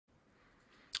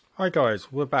Hi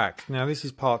guys, we're back. Now this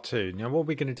is part 2. Now what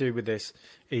we're going to do with this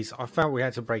is I felt we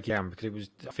had to break it down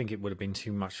because I think it would have been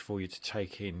too much for you to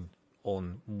take in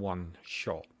on one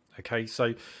shot. Okay,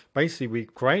 so basically we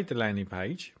create the landing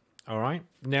page. All right,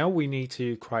 now we need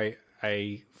to create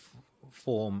a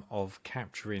form of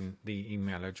capturing the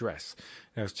email address.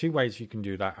 Now, there's two ways you can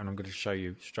do that, and I'm going to show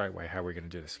you straight away how we're going to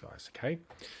do this, guys. Okay,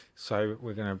 so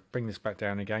we're going to bring this back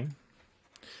down again.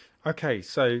 Okay,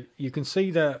 so you can see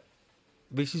that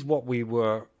this is what we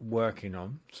were working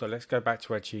on. So let's go back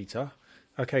to our cheetah.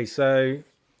 Okay, so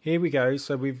here we go.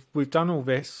 So we've done all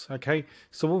this. Okay,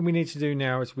 so what we need to do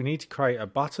now is we need to create a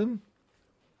button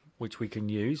which we can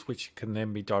use, which can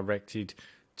then be directed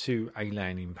to a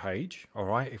landing page. All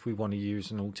right, if we want to use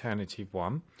an alternative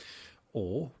one,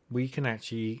 or we can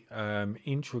actually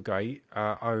integrate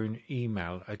our own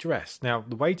email address. Now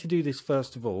the way to do this,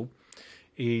 first of all,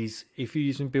 is if you're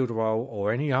using Builderall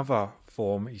or any other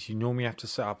form, is you normally have to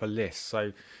set up a list.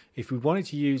 So if we wanted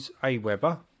to use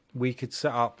Aweber, we could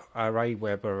set up our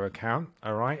Aweber account,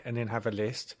 all right, and then have a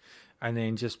list, and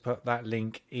then just put that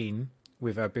link in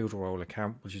with our Builderall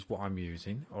account, which is what I'm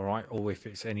using, all right, or if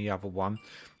it's any other one,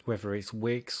 whether it's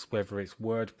Wix, whether it's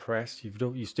WordPress,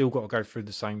 you've still got to go through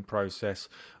the same process,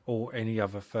 or any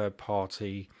other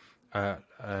third-party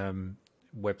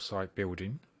website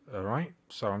building. All right,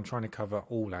 so I'm trying to cover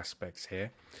all aspects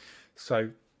here. So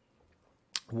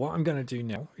what I'm going to do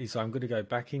now is I'm going to go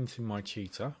back into my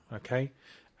cheetah, okay,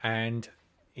 and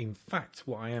in fact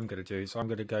what I am going to do is I'm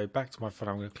going to go back to my phone.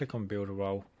 I'm going to click on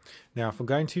Builderall. Now if I'm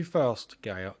going too fast,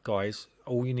 guys,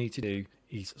 all you need to do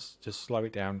is just slow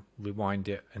it down, rewind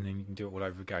it, and then you can do it all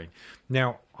over again.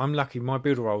 Now I'm lucky, my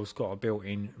Builderall's got a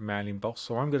built-in mail inbox,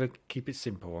 so I'm going to keep it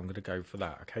simple. I'm going to go for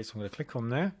that. Okay, so I'm going to click on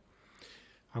there.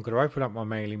 I'm going to open up my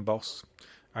mailing box,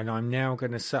 and I'm now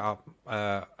going to set up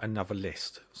another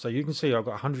list. So you can see I've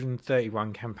got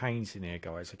 131 campaigns in here,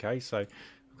 guys. Okay, so I'm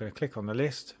going to click on the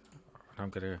list, and I'm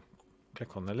going to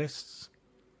click on the lists.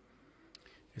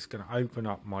 It's going to open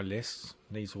up my lists.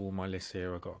 These are all my lists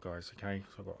here I've got, guys. Okay,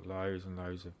 so I've got loads and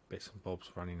loads of bits and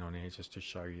bobs running on here just to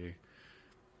show you.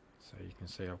 So you can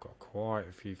see I've got quite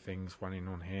a few things running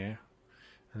on here.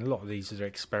 And a lot of these are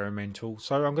experimental.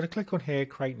 So I'm going to click on here,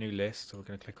 create new list. So we're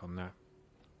going to click on that.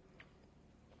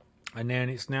 And then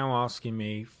it's now asking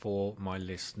me for my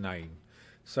list name.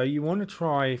 So you want to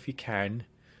try, if you can,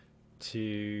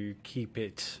 to keep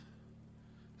it.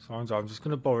 So I'm just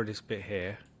going to borrow this bit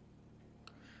here.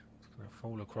 It's going to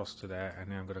fall across to there, and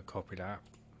then I'm going to copy that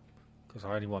because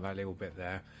I only want that little bit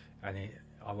there, and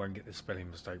I won't get the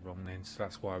spelling mistake wrong then, so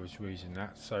that's why I was using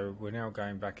that. So we're now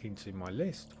going back into my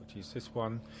list, which is this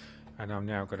one, and I'm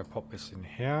now going to pop this in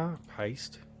here,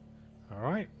 paste. All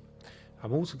right,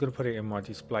 I'm also going to put it in my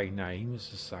display name, it's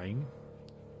the same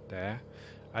there,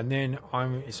 and then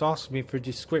it's asking me for a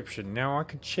description. Now I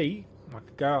could cheat, I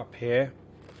could go up here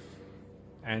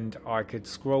and I could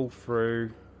scroll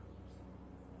through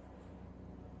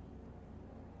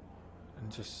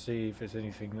and just see if there's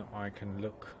anything that I can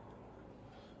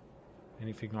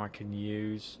anything I can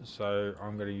use. So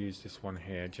I'm going to use this one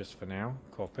here just for now,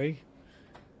 copy.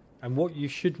 And what you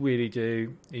should really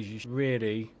do is you should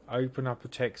really open up a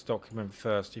text document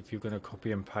first if you're going to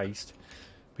copy and paste,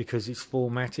 because it's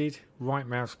formatted. Right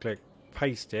mouse click,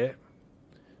 paste it,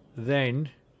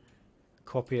 then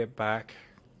copy it back.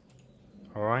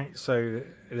 Alright, so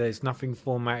there's nothing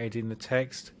formatted in the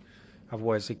text,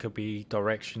 otherwise it could be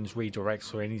directions,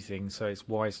 redirects or anything, so it's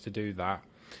wise to do that.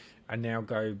 And now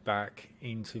go back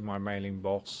into my mailing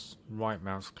box, right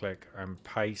mouse click and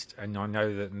paste, and I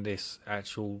know that in this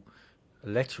actual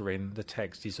lettering the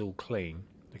text is all clean.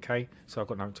 Okay, so I've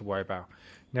got nothing to worry about.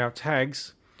 Now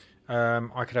tags,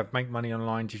 I could have make money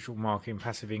online, digital marketing,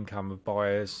 passive income of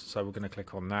buyers, so we're going to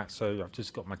click on that. So I've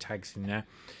just got my tags in there.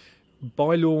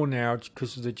 By law now,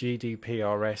 because of the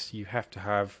GDPRS, you have to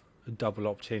have a double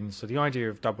opt-in. So the idea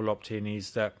of double opt-in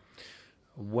is that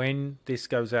when this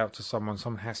goes out to someone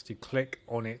has to click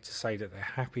on it to say that they're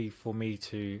happy for me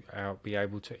to be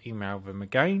able to email them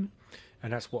again,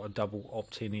 and that's what a double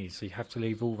opt-in is. So you have to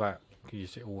leave all that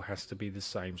because it all has to be the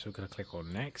same. So we're going to click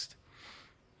on next,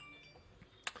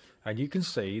 and you can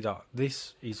see that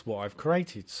this is what I've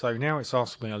created. So now it's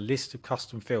asking me a list of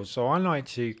custom fields. So I like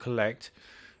to collect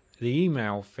the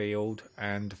email field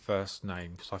and the first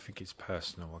name because I think it's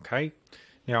personal. Okay,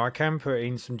 now I can put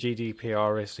in some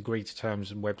GDPRS, agree to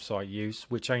terms and website use,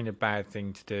 which ain't a bad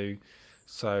thing to do.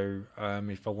 So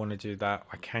if I want to do that,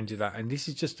 I can do that, and this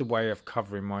is just a way of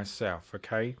covering myself.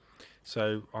 Okay,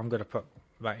 so I'm going to put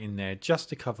that in there just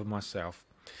to cover myself.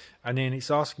 And then it's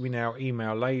asking me now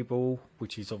email label,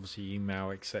 which is obviously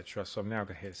email, etc. So I'm now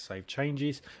going to hit save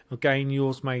changes. Again,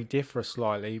 yours may differ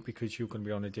slightly because you're going to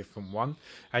be on a different one.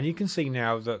 And you can see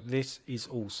now that this is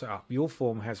all set up. Your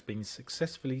form has been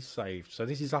successfully saved. So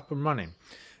this is up and running.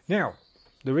 Now,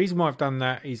 the reason why I've done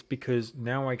that is because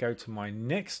now I go to my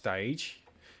next stage,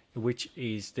 which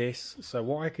is this. So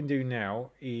what I can do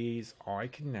now is I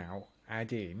can now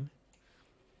add in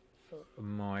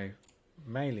my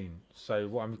mailing. So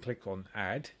what I'm going to click on,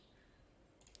 add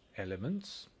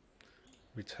elements,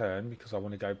 return, because I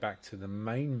want to go back to the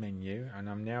main menu, and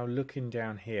I'm now looking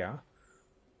down here.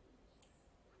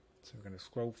 So we're going to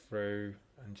scroll through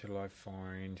until I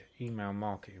find email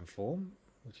marketing form,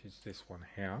 which is this one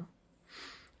here.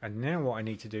 And now what I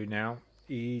need to do now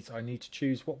is I need to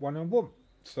choose what one I want.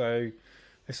 So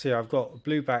let's see, I've got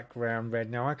blue background,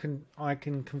 red. Now I can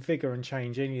configure and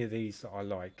change any of these that I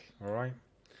like. All right.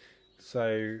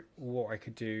 So what I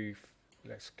could do,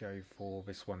 let's go for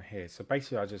this one here. So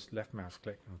basically I just left mouse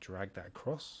click and drag that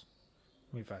across,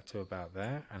 move that to about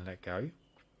there and let go.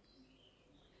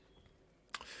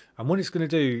 And what it's going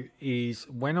to do is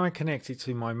when I connect it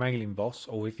to my mailing boss,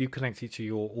 or if you connect it to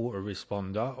your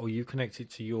autoresponder, or you connect it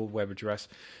to your web address,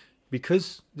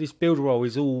 because this Builderall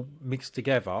is all mixed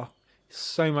together, it's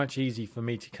so much easier for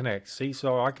me to connect. See,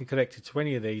 so I can connect it to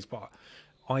any of these, but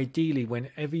ideally,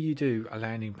 whenever you do a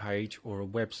landing page or a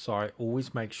website,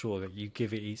 always make sure that you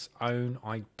give it its own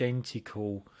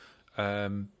identical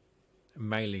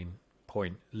mailing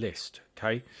point list,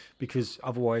 okay? Because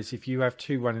otherwise, if you have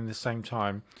two running at the same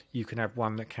time, you can have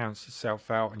one that counts itself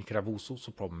out and you can have all sorts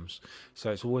of problems. So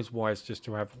it's always wise just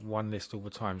to have one list all the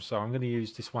time. So I'm going to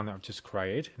use this one that I've just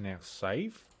created. Now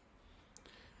save.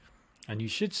 And you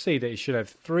should see that it should have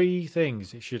three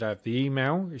things. It should have the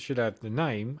email, it should have the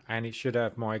name, and it should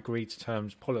have my agreed to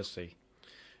terms policy.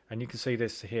 And you can see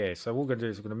this here. So what we're going to do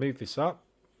is we're going to move this up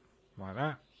like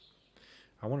that.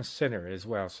 I want to center it as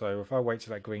well. So if I wait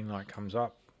till that green light comes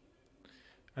up,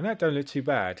 and that don't look too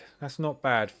bad. That's not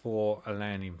bad for a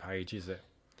landing page, is it?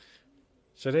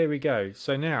 So there we go.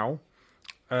 So now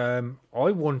I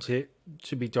want it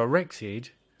to be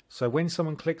directed. So when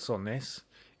someone clicks on this,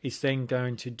 it's then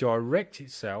going to direct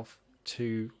itself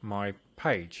to my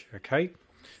page. Okay,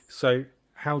 so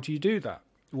how do you do that?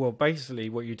 Well, basically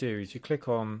what you do is you click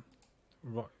on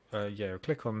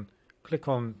click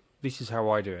on this is how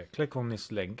I do it. Click on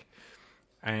this link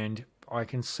and I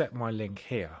can set my link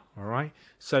here. All right,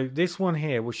 so this one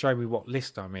here will show me what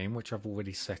list I'm in, which I've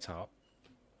already set up.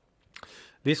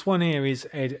 This one here is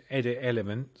edit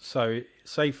element. So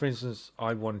say for instance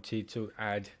I wanted to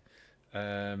add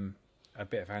a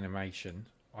bit of animation.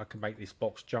 I can make this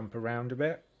box jump around a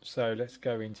bit. So let's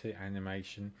go into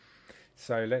animation.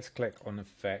 So let's click on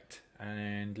effect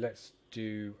and let's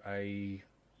do a,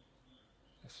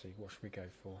 let's see, what should we go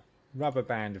for? Rubber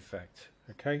band effect.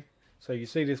 Okay, so you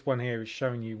see this one here is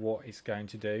showing you what it's going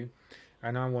to do,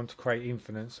 and I want to create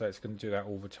infinite, so it's going to do that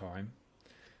all the time.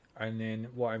 And then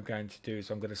what I'm going to do is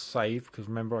I'm going to save, because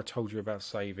remember I told you about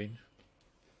saving.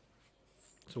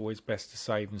 It's always best to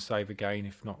save and save again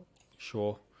if not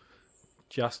sure,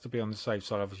 just to be on the safe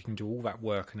side. Obviously you can do all that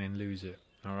work and then lose it.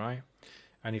 All right,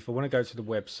 and if I want to go to the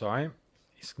website,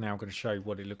 it's now going to show you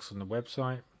what it looks on the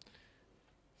website.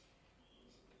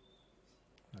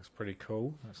 That's pretty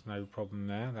cool. That's no problem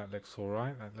there. That looks all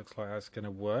right. That looks like that's going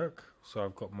to work. So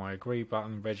I've got my agree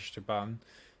button, register button.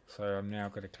 So I'm now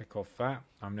going to click off that.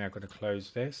 I'm now going to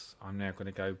close this. I'm now going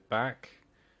to go back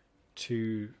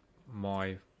to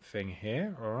my thing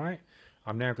here. All right,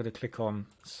 I'm now going to click on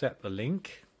set the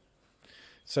link.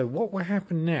 So what will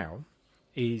happen now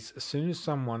is as soon as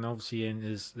someone obviously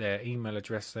enters their email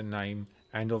address, their name,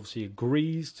 and obviously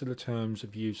agrees to the terms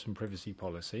of use and privacy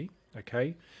policy,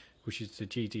 okay, which is the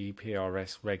GDPR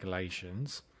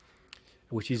regulations,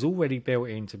 which is already built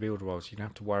into Builderall, so you don't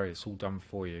have to worry, it's all done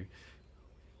for you.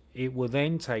 It will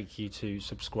then take you to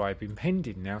subscribing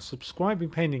pending. Now, subscribing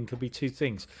pending could be two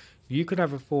things. You could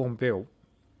have a form built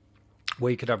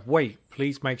where you could have, wait,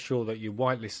 please make sure that you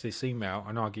whitelist this email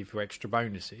and I'll give you extra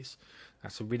bonuses.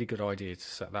 That's a really good idea to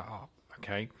set that up,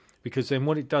 okay? Because then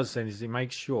what it does then is it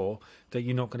makes sure that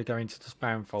you're not going to go into the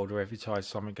spam folder every time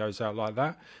something goes out like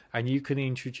that. And you can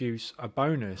introduce a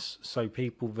bonus so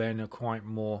people then are quite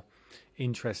more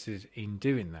interested in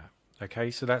doing that, okay?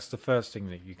 So that's the first thing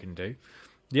that you can do.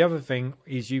 The other thing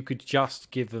is you could just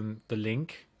give them the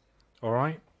link, all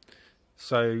right?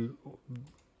 So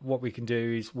what we can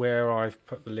do is where I've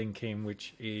put the link in,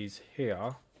 which is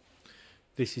here,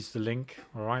 this is the link,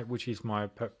 all right, which is my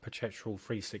Perpetual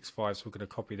 365. So we're going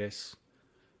to copy this,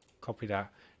 copy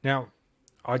that. Now,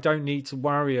 I don't need to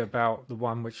worry about the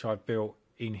one which I built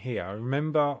in here.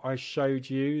 Remember I showed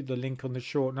you the link on the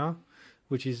shortener,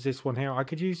 which is this one here. I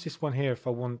could use this one here if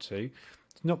I want to.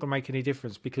 It's not going to make any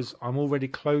difference because I'm already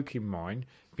cloaking mine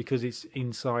because it's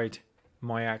inside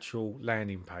my actual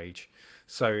landing page.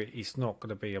 So it's not going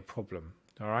to be a problem.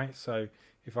 All right. So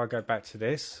if I go back to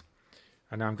this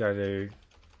and I'm going to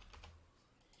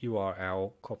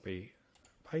URL copy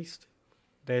paste,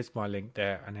 there's my link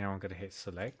there, and now I'm going to hit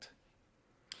select.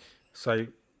 So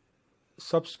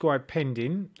subscribe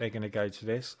pending, they're going to go to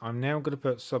this. I'm now going to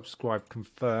put subscribe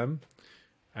confirm,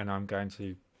 and I'm going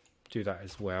to do that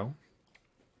as well.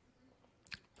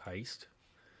 Paste,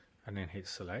 and then hit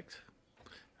select,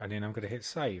 and then I'm going to hit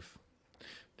save.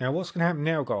 Now what's going to happen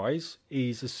now, guys,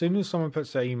 is as soon as someone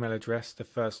puts their email address, the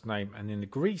first name, and then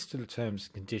agrees to the terms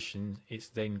and conditions, it's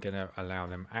then going to allow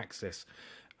them access.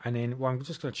 And then, well, I'm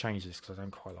just going to change this because I don't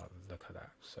quite like the look of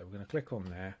that. So we're going to click on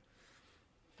there,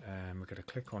 and we're going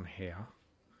to click on here,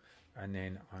 and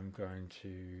then I'm going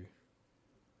to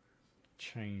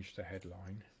change the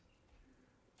headline.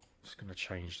 Just going to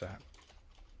change that.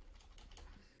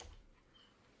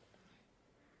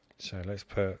 So let's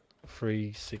put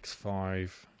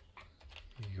 365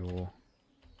 your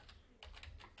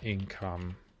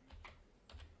income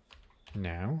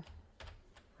now.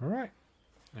 All right.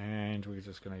 And we're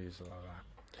just going to use it like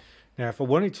that. Now if I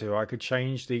wanted to, I could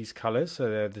change these colors so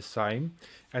they're the same,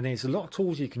 and there's a lot of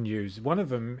tools you can use. One of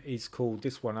them is called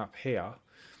this one up here,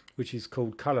 which is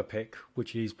called Color Pick,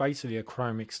 which is basically a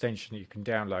Chrome extension that you can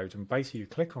download, and basically you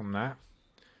click on that,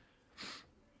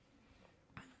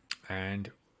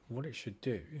 and what it should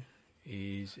do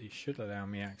is it should allow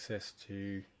me access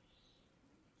to,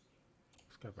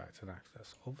 let's go back to that,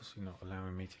 that's obviously not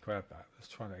allowing me to grab that. Let's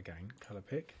try that again. Color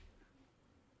Pick,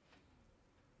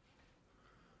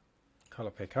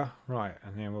 color picker, right,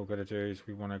 and then what we're going to do is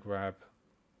we want to grab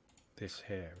this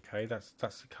here. Okay, that's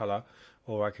the color,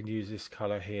 or I can use this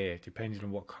color here depending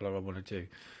on what color I want to do.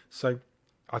 So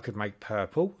I could make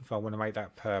purple if I want to make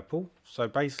that purple. So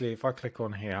basically if I click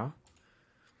on here,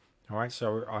 all right,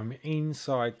 so I'm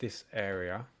inside this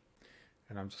area,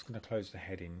 and I'm just going to close the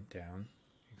heading down.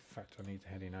 In fact, I need the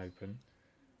heading open,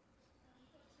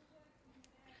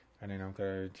 and then I'm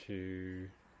going to,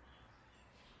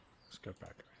 let's go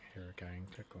back here again,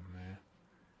 click on there,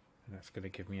 and that's going to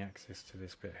give me access to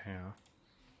this bit here.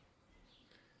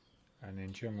 And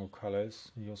then general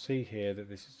colors, and you'll see here that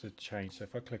this is the change. So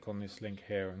if I click on this link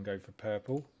here and go for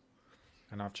purple,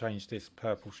 and I've changed this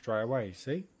purple straight away,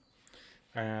 see?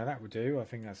 That would do. I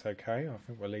think that's okay. I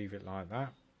think we'll leave it like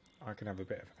that. I can have a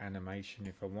bit of animation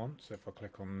if I want. So if I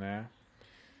click on there,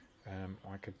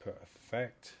 I could put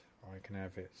effect. I can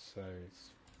have it so it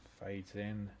fades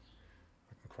in.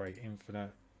 I can create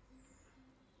infinite.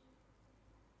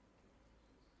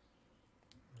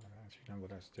 I don't actually know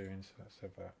what that's doing, so let's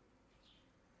have that.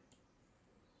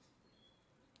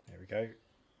 There we go.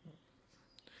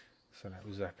 So that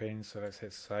was zapping, so let's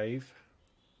hit save.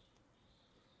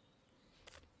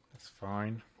 That's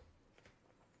fine.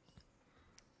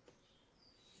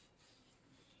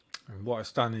 And what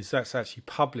it's done is that's actually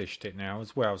published it now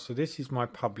as well. So this is my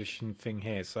publishing thing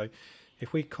here. So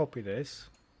if we copy this,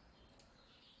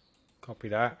 copy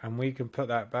that, and we can put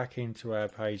that back into our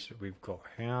page that we've got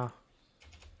here.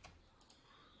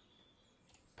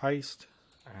 Paste,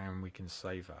 and we can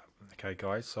save that. Okay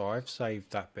guys, so I've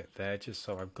saved that bit there just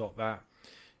so I've got that.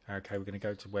 Okay, we're going to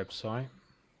go to website,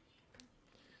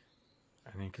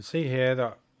 and you can see here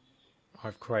that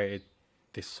I've created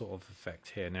this sort of effect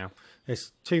here. Now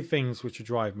there's two things which will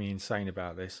drive me insane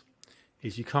about this,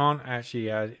 is you can't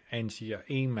actually enter your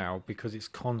email because it's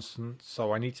constant.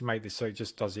 So I need to make this so it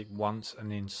just does it once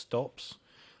and then stops.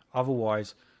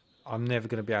 Otherwise I'm never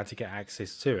going to be able to get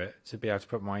access to it to be able to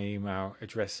put my email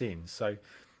address in. So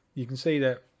you can see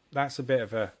that that's a bit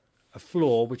of a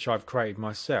flaw which I've created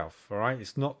myself. All right,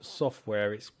 it's not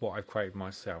software, it's what I've created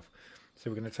myself. So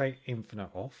we're going to take infinite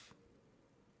off,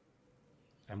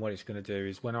 and what it's going to do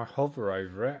is when I hover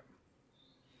over it,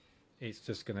 it's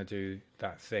just going to do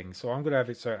that thing. So I'm going to have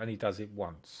it so it only does it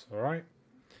once. All right,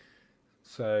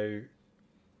 so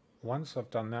once I've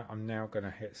done that, I'm now going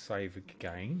to hit save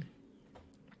again.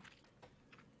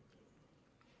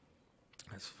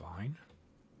 That's fine.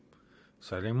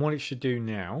 So then what it should do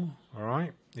now, all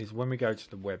right, is when we go to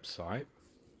the website, it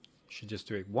should just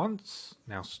do it once,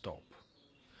 now stop.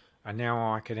 And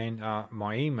now I can enter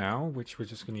my email, which we're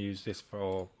just going to use this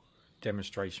for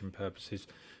demonstration purposes.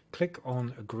 Click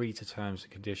on agree to terms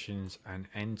and conditions and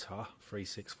enter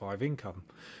 365 income.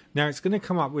 Now it's going to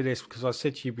come up with this because I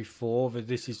said to you before that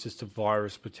this is just a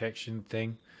virus protection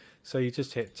thing. So you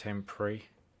just hit temporary,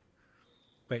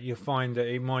 but you'll find that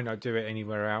it might not do it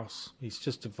anywhere else. It's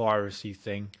just a virusy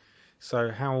thing.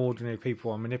 So how ordinary people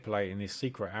are manipulating this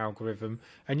secret algorithm,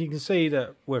 and you can see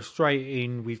that we're straight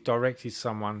in, we've directed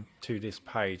someone to this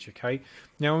page. Okay,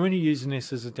 now I'm only using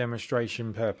this as a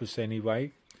demonstration purpose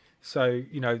anyway, so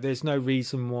you know there's no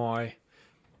reason why,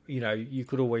 you know, you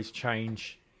could always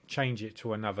change it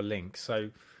to another link. So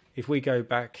if we go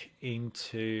back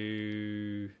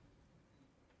into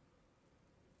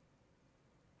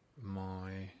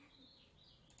my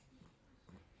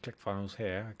ClickFunnels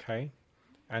here, okay,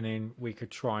 and then we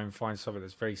could try and find something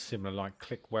that's very similar, like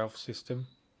Click Wealth System.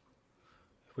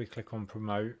 If we click on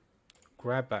promote,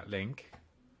 grab that link,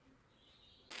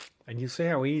 and you see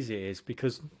how easy it is,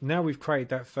 because now we've created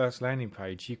that first landing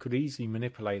page. You could easily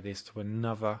manipulate this to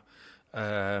another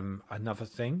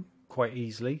thing quite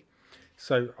easily.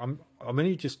 So I'm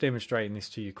only just demonstrating this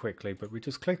to you quickly, but we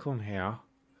just click on here,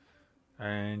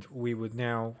 and we would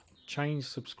now change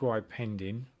subscribe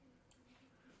pending.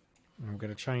 I'm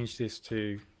going to change this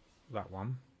to that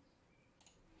one,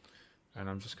 and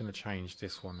I'm just going to change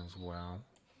this one as well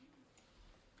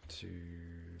to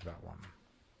that one,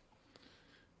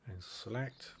 and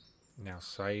select, now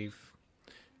save.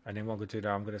 And then what I'm going to do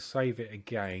now, I'm going to save it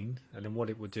again, and then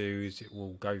what it will do is it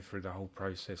will go through the whole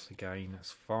process again. That's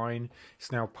fine.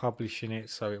 It's now publishing it,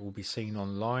 so it will be seen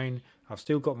online. I've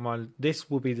still got my,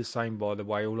 this will be the same, by the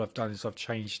way. All I've done is I've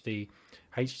changed the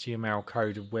HTML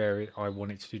code of where I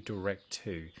want it to direct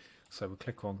to. So we'll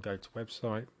click on go to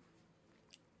website.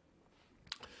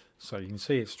 So you can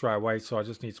see it straight away, so I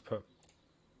just need to put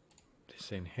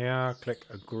this in here, click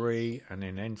agree, and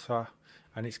then enter,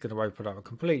 and it's going to open up a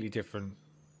completely different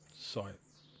site,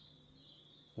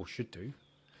 or should do.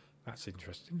 That's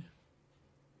interesting.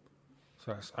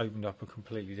 So that's opened up a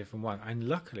completely different one, and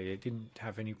luckily it didn't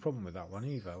have any problem with that one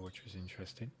either, which was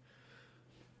interesting.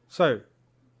 So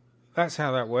that's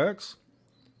how that works.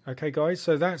 Okay guys,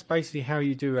 so that's basically how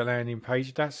you do a landing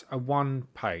page. That's a one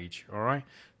page. All right,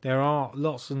 there are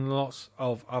lots and lots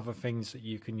of other things that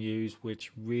you can use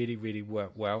which really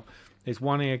work well. There's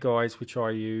one here guys which I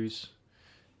use,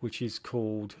 which is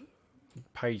called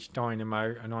Page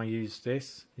Dynamo, and I use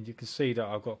this, and you can see that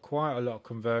I've got quite a lot of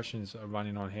conversions that are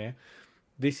running on here.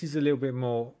 This is a little bit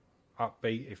more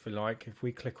upbeat, if you like. If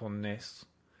we click on this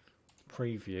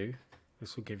preview,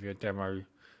 this will give you a demo,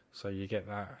 so you get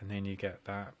that, and then you get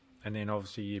that, and then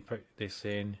obviously you put this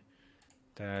in.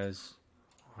 There's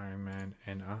Ironman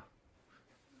enter,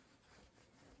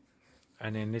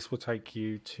 and then this will take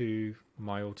you to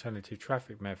my alternative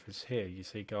traffic methods here, you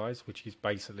see guys, which is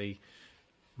basically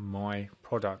my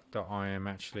product that I am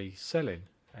actually selling,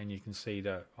 and you can see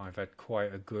that I've had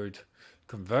quite a good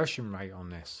conversion rate on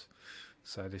this,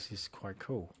 so this is quite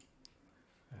cool.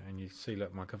 And you see,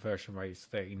 look, my conversion rate is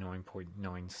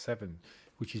 39.97,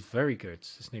 which is very good.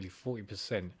 It's nearly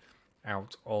 40%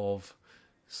 out of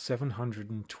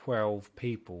 712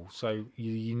 people. So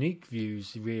your unique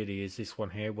views really is this one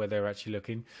here where they're actually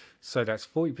looking. So that's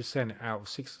 40% out of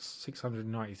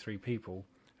 693 people,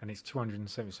 and it's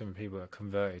 277 people that are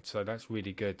converted. So that's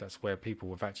really good. That's where people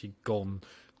have actually gone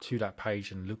to that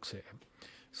page and looked at it.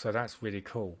 So that's really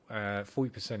cool.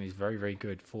 40% is very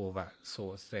good for that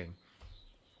sort of thing.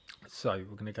 So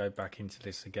we're going to go back into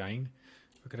this again.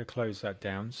 We're going to close that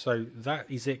down. So that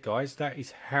is it, guys. That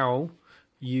is how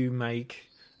you make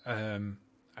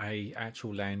a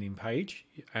actual landing page,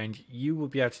 and you will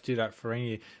be able to do that for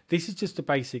any. This is just a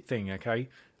basic thing, okay?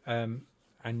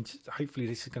 And hopefully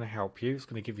this is going to help you. It's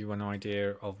going to give you an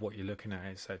idea of what you're looking at,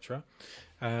 etc.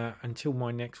 Until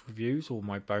my next reviews or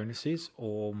my bonuses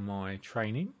or my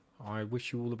training, I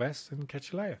wish you all the best and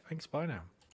catch you later. Thanks, bye now.